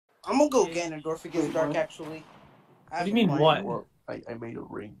I'm gonna go Ganondorf against Dark. Actually, What do you mean what? Well, I made a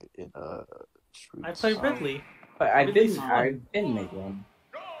ring in Streets. I play Ridley. But I Ridley's didn't. fun. I've been made one.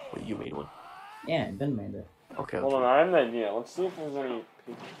 Wait, you made one? Yeah, I've been made it. Okay. Hold on, I have an idea. Let's see if there's any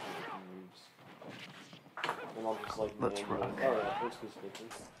people we can use. And I'll just like Let's rock. Alright, let's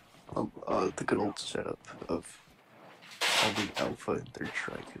go. The good old setup of only Alpha and Third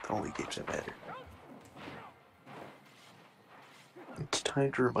Strike, the only games that matter. It's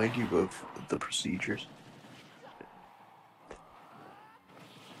time to remind you of the procedures.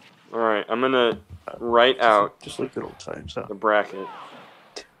 Alright, I'm gonna write out just like good old times, huh? the bracket.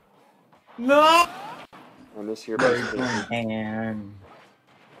 No! On this here And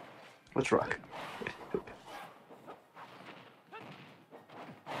Let's rock.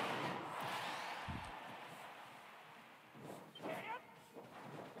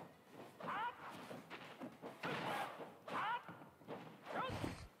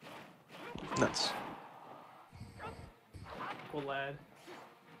 Nuts. Cool lad.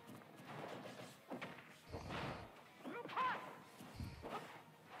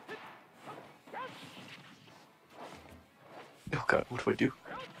 Oh god, what do I do?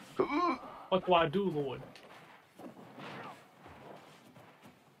 What do I do, Lord?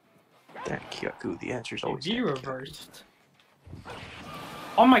 That Kyaku, the answer's always Be that Kyaku. reversed.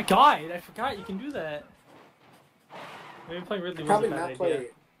 Oh my god, I forgot you can do that. Maybe playing Ridley was a bad idea.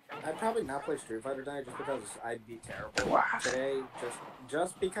 I'd probably not play Street Fighter tonight just because I'd be terrible today.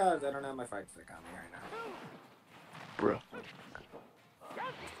 Just because I don't have my fight stick on me right now. Bruh.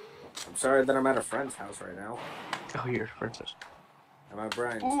 I'm sorry that I'm at a friend's house right now. Oh, you're princess. I'm at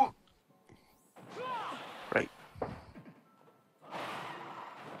Brian's. Ooh. Right.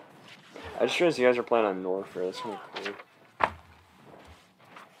 I just realized you guys are playing on North, right? That's kind of cool.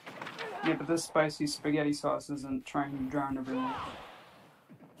 Yeah, but this spicy spaghetti sauce isn't trying to drown everyone.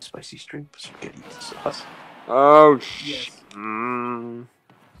 Spicy string spaghetti sauce. Oh, Yes.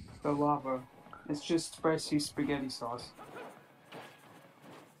 The lava. It's just spicy spaghetti sauce.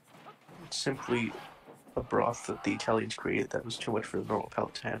 It's simply a broth that the Italians created that was too much for the normal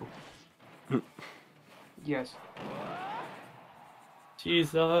palate to handle. Yes.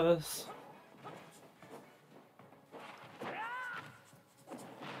 Jesus.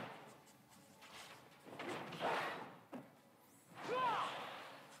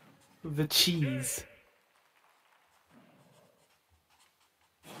 The cheese.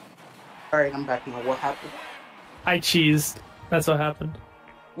 Alright, I'm back now. What happened? I cheesed. That's what happened.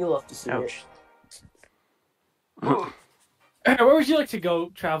 You love to see Ouch. Where would you like to go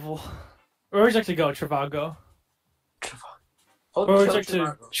travel? Where would you like to go, Travago? Where would you like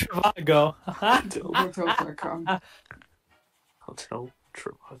to Travago? Hotels.com. Hotel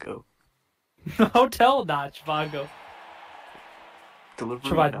Travago. Hotel, not Travago.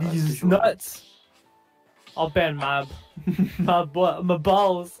 Delivery Travago's nuts. I'll ban my my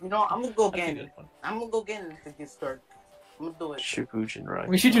balls. You know, I'm gonna go That's a again. good one. I'm gonna go again to get started. I'm gonna do it. Shibujin Ride.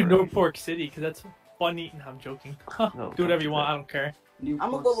 We should do Norfolk City because that's funny. No, I'm joking. No, do whatever don't you do want. that. I don't care. I'm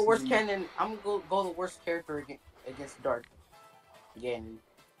gonna go the worst canon. I'm gonna go the worst character against Dark. Again.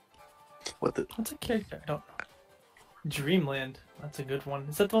 What the? What's a character? I don't know. Dreamland. That's a good one.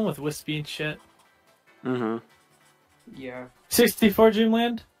 Is that the one with Wispy and shit? Mm-hmm. Yeah. 64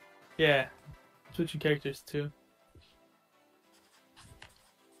 Dreamland? Yeah. Switching characters too.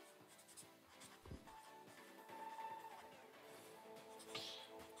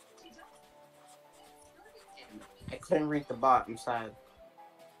 I couldn't read the bot. I'm sad.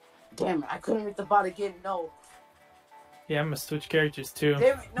 Damn it! I couldn't read the bot again. No. Yeah, I'm gonna switch characters too.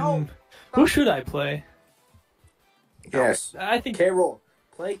 Damn it! No. Who should I play? Yes. I think K-roll.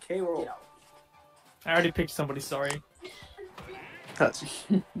 Play K-roll. I already picked somebody. Sorry. That's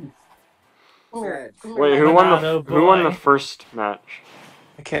Come here. Come here. Wait, who won the first match?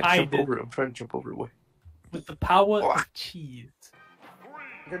 I can't I jump did. over it. I'm trying to jump over it. Wait. With the power of cheese.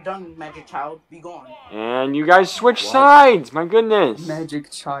 You're done, Magic Child. Be gone. And you guys switch sides! My goodness!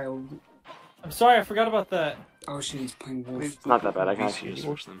 Magic Child. I'm sorry, I forgot about that. Oh, she's playing Wolf. It's not that bad, I can actually just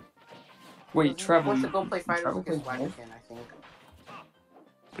switch them. Wait, Trevor. Wants to go play fighters Trevor against plays Whack Wolf? again, I think.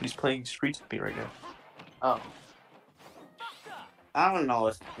 But he's playing Streets with me right now. Oh. I don't know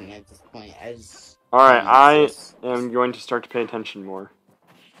what's happening at this point. Alright, I am going to start to pay attention more.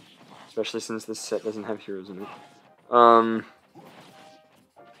 Especially since this set doesn't have heroes in it.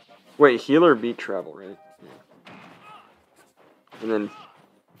 Wait, Healer beat Travel, right? Yeah. And then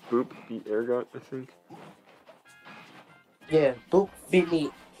Boop beat Ergot, I think. Yeah, Boop beat me.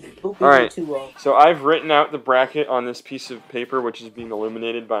 Boop beat Alright, me too well. so I've written out the bracket on this piece of paper, which is being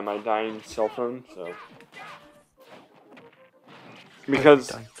illuminated by my dying cell phone, so...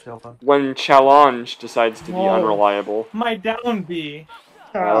 Because Hold on. when challenge decides to be Whoa. unreliable, My down B.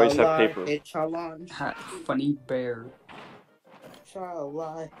 I always have paper. Challenge. Funny bear.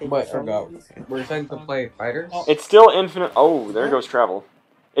 But forgot. We're starting to play fighters. It's still infinite. Oh, there goes travel.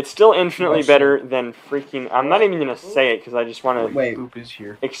 It's still infinitely What's better than freaking. I'm not even gonna say it because I just want to Wait, Boop is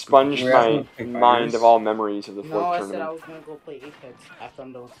here. expunge We're my having to play mind fighters? of all memories of the No, fourth I said I tournament. was gonna go play Apex after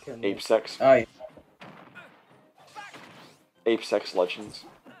I'm done with the tournament. Ape sex. oh, Ape sex legends.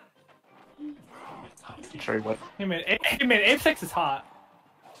 Sorry, what? Hey man, Apex is hot.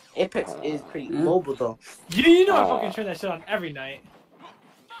 Apex is pretty mobile though. You know I fucking turn that shit on every night.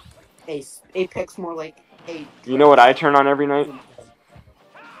 Apex more like a. You know what I turn on every night?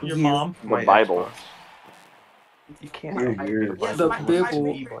 Your mom. The My Bible. Xbox. You can't You're have weird. Yes, The my Bible.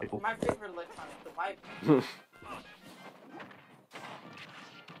 favorite electronic, the Bible.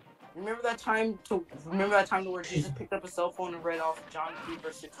 Remember that time to where Jesus picked up a cell phone and read off John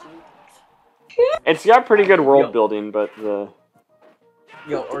 3:16? It's got pretty good world building, but the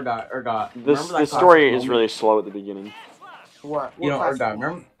Urgot. the story is really slow at the beginning. What? You know, Urgot.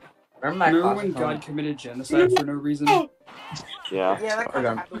 Remember that Remember classic when moment? God committed genocide for no reason? Yeah. Yeah, that kind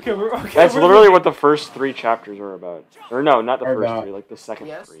of Okay. happened. Okay, That's we're literally looking- what the first 3 chapters are about. Or no, not the Or first not. 3, like the second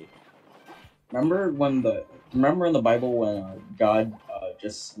Yes. 3. Remember in the Bible when God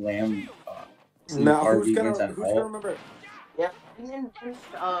just slammed some No, car who's vegans gonna at who's gonna remember? Yeah. And then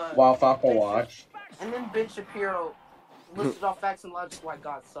while Falco watched? And then Ben Shapiro listed off facts and logic why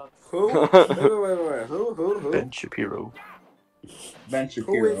God sucks. Who? Wait. Who? Ben Shapiro. Ben Who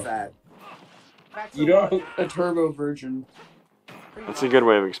Shapiro. is that? Facts You and don't. logic. A turbo virgin. That's a good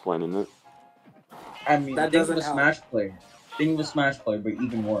way of explaining it. I mean, That think of doesn't a help. Smash player. Think of a Smash player, but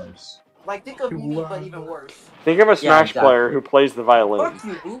even worse. Like, think of me, but even worse. Think of a Smash exactly. player who plays the violin. Fuck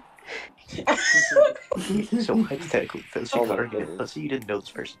you, Boop. So hypothetically, Phil, Oh you my are goodness. let's say you didn't know this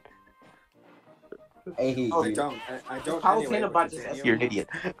person. I hate Oh, I you. don't. I don't. I was Anyway, thinking about this continue. You're an idiot.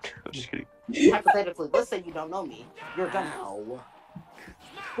 I'm just kidding. Hypothetically, let's say you don't know me. You're a dumbass. Ow.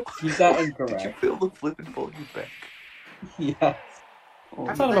 He's not Did you incorrect. feel the flip and fall you back? Yeah. Oh,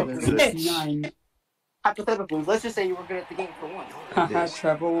 I thought about that's this. 9. Hypothetically, let's just say you were good at the game for once. Haha,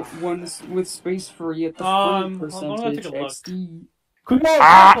 travel ones with space free at the free I'm gonna percentage take a look. XD.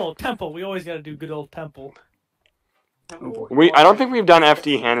 Good old Temple. We always gotta do good old Temple. Oh, boy. I don't think we've done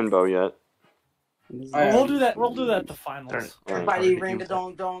FD Hannonbow yet. We'll do that. We'll do that at the finals. Everybody ring the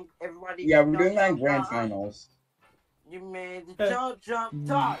dong dong. Everybody. Yeah, we're doing that in dong, grand dong. finals. You made the jump,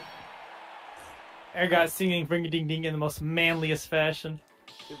 dog. Air got singing ring a ding ding in the most manliest fashion.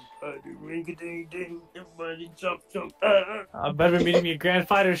 Everybody ring a ding ding. Everybody jump. Better be meeting me at Grand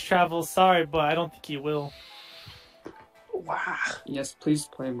Fighters Travel. Sorry, but I don't think he will. Wow. Yes, please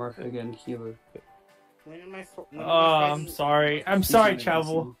play Mark again, healer. I'm sorry. I'm sorry,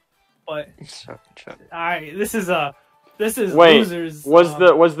 Travel. But alright, this is Wait, losers. was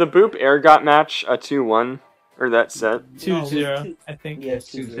the Boop Airgot match a 2-1? Or that set? 2-0, I think. Yeah,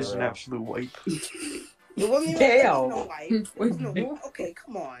 This is an absolute wipe. It wasn't even Damn. no wife. Okay,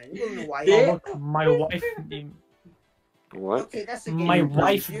 come on. It wasn't a wife. Oh, look, my wife. What? Okay, that's a game. My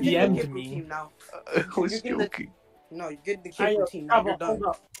wife You're getting the DM'd Kipper me. team now. I was You're getting the- joking. No, you're getting the Kipper team now. You're done.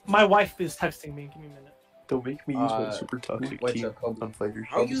 My wife is texting me. Give me a minute. Don't make me use my super toxic what's team up, Kobe? on fighters.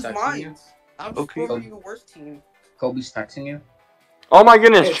 I'll use texting mine. you? I'm Okay. just your worst team. Kobe's texting you? Oh my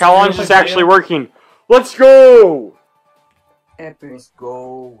goodness, Hey, challenge it's is really actually like working. Let's go! Epic. Let's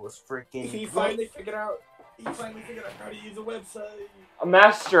go. Let's freaking. He finally figured out how to use a website. A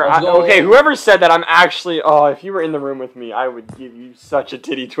master. Let's go. Okay, whoever said that, I'm actually. Oh, if you were in the room with me, I would give you such a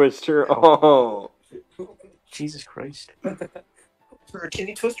titty twister. Oh. Jesus Christ. For a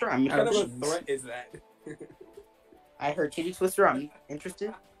titty twister, I'm What kind of a interested. threat is that? I heard titty twister. I'm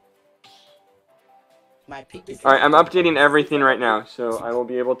interested. My peak is. Alright, I'm updating everything right now, so I will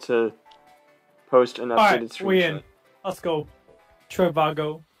be able to post an updated Alright, screenshot. we in. Let's go.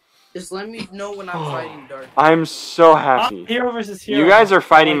 Trivago. Just let me know when I'm fighting Dark. I'm so happy. Hero versus hero. You guys are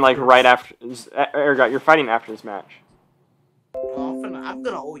fighting like Like right after. Ergot, you're fighting after this match. Oh, I'm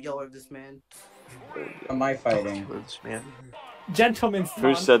gonna old yeller this man. Am I fighting? This man. Gentleman's Who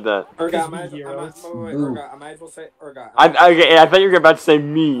taunt. said that? Urgot, Boo. I might as well say Urgot. I thought you were about to say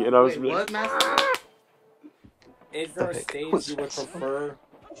me, and I was. Wait, what, Master? Is there a stage you would prefer?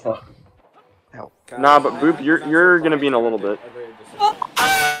 Fuck. Nah, but Boop, you're gonna be in a little bit.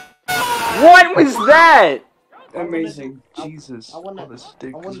 What was that? Amazing. Jesus. I wanna- On a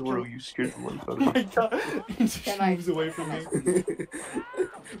stick, I wanna Zorro, do- you scared the life out Oh of my me. god. He just Can I- moves away from me.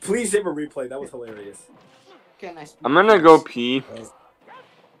 Please save a replay. That was hilarious. Can I? I'm gonna go pee.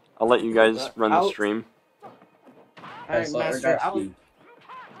 I'll let you guys run the stream. Alright, Let Master. Urgot I was. speak.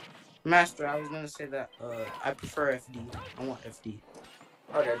 Master, I was gonna say that I prefer FD. I want FD.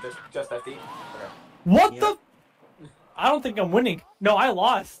 Okay, just FD. Okay. What Yep. the? I don't think I'm winning. No, I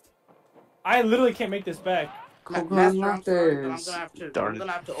lost. I literally can't make this back. Master, I'm sorry, but I'm Darn it.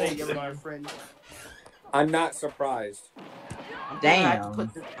 gonna have to owe Thank you, you. my friend. I'm not surprised. I'm gonna Damn.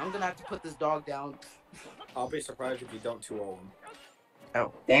 have to put this dog down. I'll be surprised if you don't 2-0 him.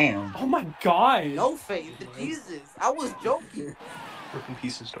 Damn. Oh my god. No faith, Jesus, I was joking. Rip in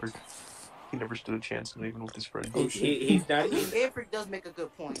pieces, Dark. He never stood a chance, not even with his friend. He's not even. Avery does make a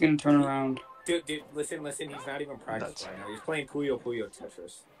good point. It's gonna turn around. Dude, listen. He's not even practicing right now. He's playing Puyo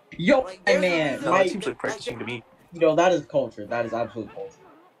Tetris. Yo, Like, hey there's a man, reason- No, my, it seems like practicing to me. you know, that is culture. That is absolute culture.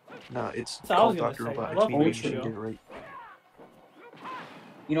 No, it's That's what I was called gonna Dr. say. Robot. I It's love me making Ultra. sure you get it right.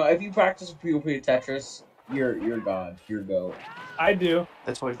 You know, if you practice Puyo Puyo Tetris, you're God. You're GOAT. I do.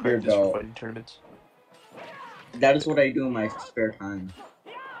 That's why I Here practice you go. for fighting tournaments. That is what I do in my spare time.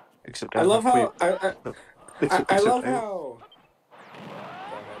 Except I love how Except, I except love I- how. Go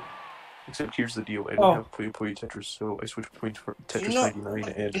ahead. Except here's the deal. I Oh. don't have Puyo Puyo Tetris, so I switch between Tetris 99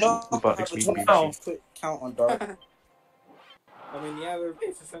 and Robot X Me Baby Oh. Machine. Count on dark. I mean, yeah,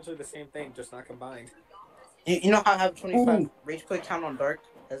 it's essentially the same thing, just not combined. You know how I have 25 Ooh. rage quit count on dark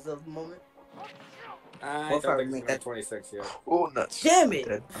as of the moment? I What if I don't think make it's that- 26 yet. Oh, nuts. Damn it!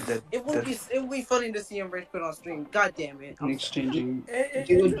 I'm dead. It will be funny to see him rage quit on stream. God damn it! And exchanging. It's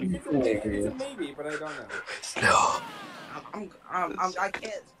a maybe, but I don't know. No.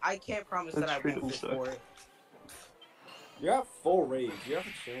 I can't promise that I That's won't really fit for it. You have full rage. You have a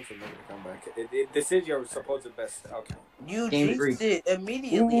chance of making a comeback. This is your supposed best outcome. You Game jinxed three. it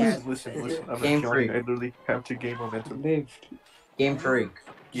immediately. Ooh. As Listen, I'm Game not three. yawning. I literally have to gain momentum. Lived. Game freak.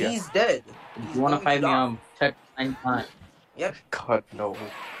 Yeah. He's dead. If you want to fight me on Tetris 99. Yep. God, no.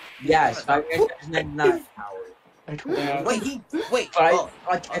 Yes, fight me on Tetris 99. I don't Yeah. Wait. Fight Oh,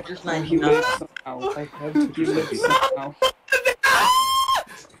 on Tetris He 99. lived somehow. I had to be lived somehow.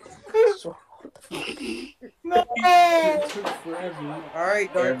 No! It took forever. all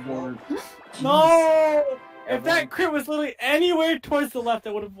right, dark. Airborne. No! If that crit was literally anywhere towards the left,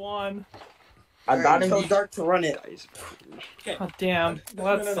 I would have won. I got him. Tell dark to run it. Guys, Oh, damn.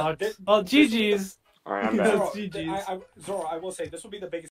 Well, that No. sucks. Well, GG's. Alright, I'm back. GG's. Zorro, I will say, this will be the biggest